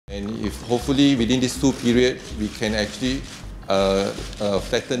And if hopefully within this 2 period, we can actually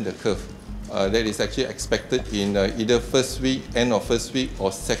flatten the curve. That is actually expected in either first week, end of first week,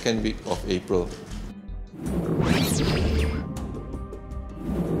 or second week of April.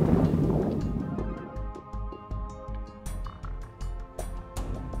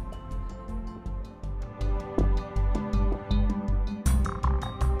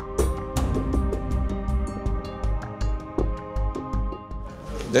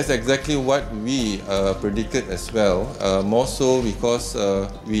 That's exactly what we predicted as well, more so because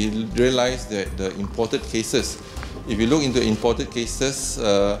we realized that the imported cases, if you look into imported cases,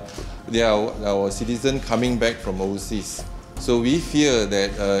 they are our citizens coming back from overseas. So we fear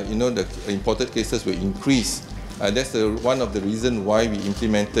that the imported cases will increase. That's one of the reasons why we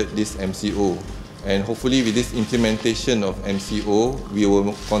implemented this MCO. And hopefully with this implementation of MCO, we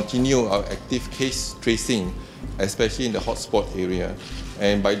will continue our active case tracing, especially in the hotspot area.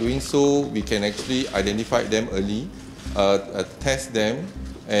 And by doing so, we can actually identify them early, test them,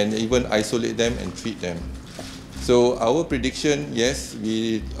 and even isolate them and treat them. So our prediction, yes,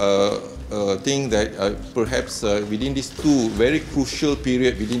 we think that perhaps within these very crucial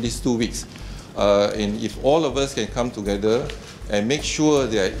period, within these 2 weeks, and if all of us can come together and make sure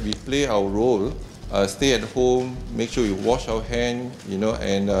that we play our role, stay at home, make sure we wash our hands,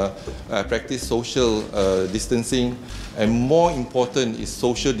 and practice social distancing, and more important is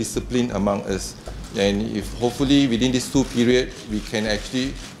social discipline among us. And if hopefully within this 2 period, we can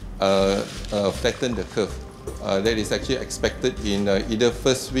actually flatten the curve. That is actually expected in either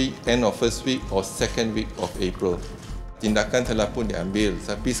first week, end of first week, or second week of April. Tindakan telah pun diambil,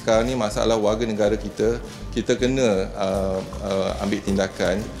 tapi sekarang ni masalah warga negara kita kena ambil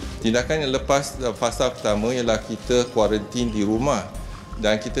tindakan. Tindakan yang lepas fasa pertama ialah kita kuarantin di rumah,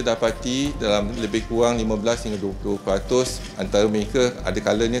 dan kita dapati dalam lebih kurang 15 hingga 20% antara mereka ada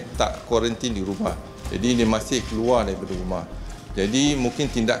kalanya tak kuarantin di rumah. Jadi dia masih keluar daripada rumah. Jadi mungkin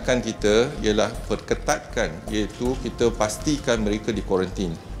tindakan kita ialah perketatkan, iaitu kita pastikan mereka di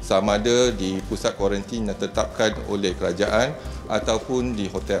kuarantin. Sama ada di pusat kuarantin yang ditetapkan oleh kerajaan ataupun di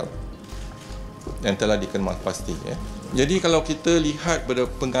hotel yang telah dikemas pasti. Jadi kalau kita lihat pada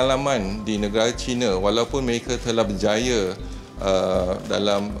pengalaman di negara China, walaupun mereka telah berjaya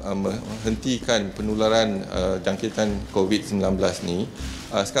dalam menghentikan penularan jangkitan COVID-19 ni,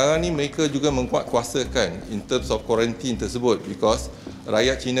 sekarang ni mereka juga menguatkuasakan in terms of quarantine tersebut, because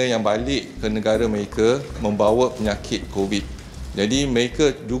rakyat China yang balik ke negara mereka membawa penyakit COVID. Jadi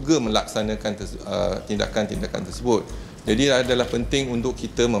mereka juga melaksanakan tindakan-tindakan tersebut. Jadi adalah penting untuk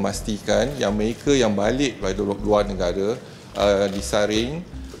kita memastikan yang mereka yang balik dari luar negara disaring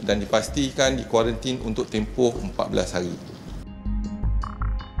dan dipastikan di kuarantin untuk tempoh 14 hari.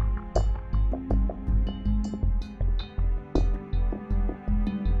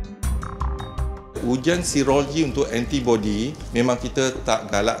 Ujian serologi untuk antibody memang kita tak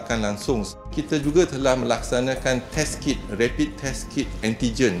galakkan langsung. Kita juga telah melaksanakan test kit, rapid test kit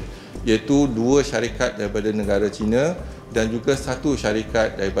antigen, iaitu 2 syarikat daripada negara China dan juga 1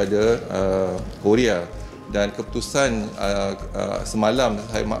 syarikat daripada Korea. Dan keputusan semalam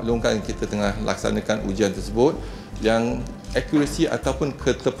saya maklumkan kita tengah laksanakan ujian tersebut, yang akurasi ataupun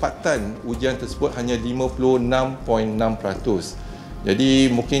ketepatan ujian tersebut hanya 56.6%. Jadi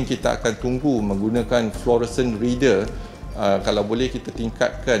mungkin kita akan tunggu menggunakan fluorescent reader. Kalau boleh kita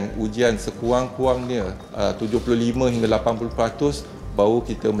tingkatkan ujian sekurang-kurangnya 75 hingga 80%, baru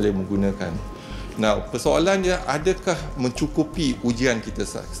kita boleh menggunakan. Nah, persoalan dia, adakah mencukupi ujian kita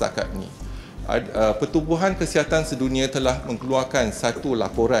setakat ini? Pertubuhan Kesihatan Sedunia telah mengeluarkan 1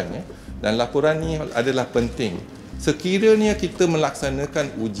 laporan, dan laporan ini adalah penting. Sekiranya kita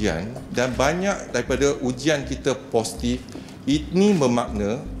melaksanakan ujian dan banyak daripada ujian kita positif, ini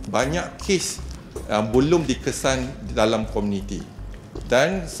bermakna banyak kes belum dikesan dalam komuniti.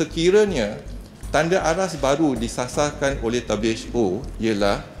 Dan sekiranya tanda aras baru disasarkan oleh WHO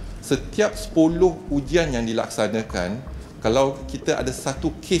ialah setiap 10 ujian yang dilaksanakan, kalau kita ada 1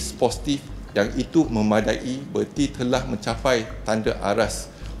 kes positif, yang itu memadai, berarti telah mencapai tanda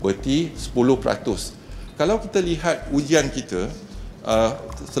aras, berarti 10%. Kalau kita lihat ujian kita,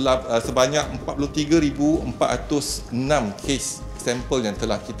 sebanyak 43,406 kes sampel yang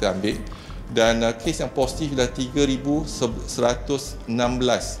telah kita ambil, dan kes yang positif adalah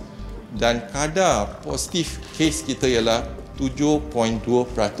 3,116, dan kadar positif kes kita ialah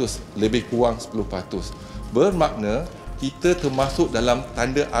 7.2%, lebih kurang 10%. Bermakna kita termasuk dalam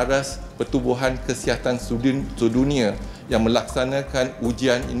tanda aras Pertubuhan Kesihatan Sedunia yang melaksanakan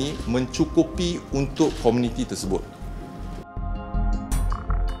ujian ini mencukupi untuk komuniti tersebut.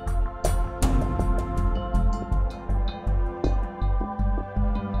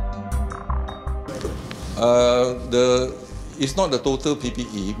 It's not the total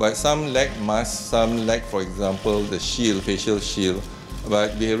PPE, but some lack masks, some lack, for example, the shield, facial shield.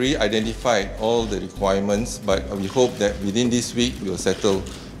 But we already identified all the requirements, but we hope that within this week we will settle.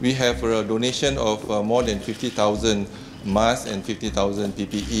 We have a donation of more than 50,000 masks and 50,000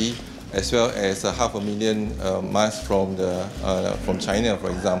 PPE, as well as 500,000 masks from China, for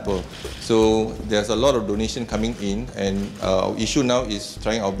example. So there's a lot of donation coming in, and our issue now is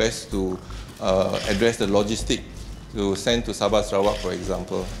trying our best to address the logistic to send to Sabah Sarawak, for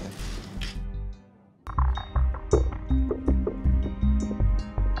example.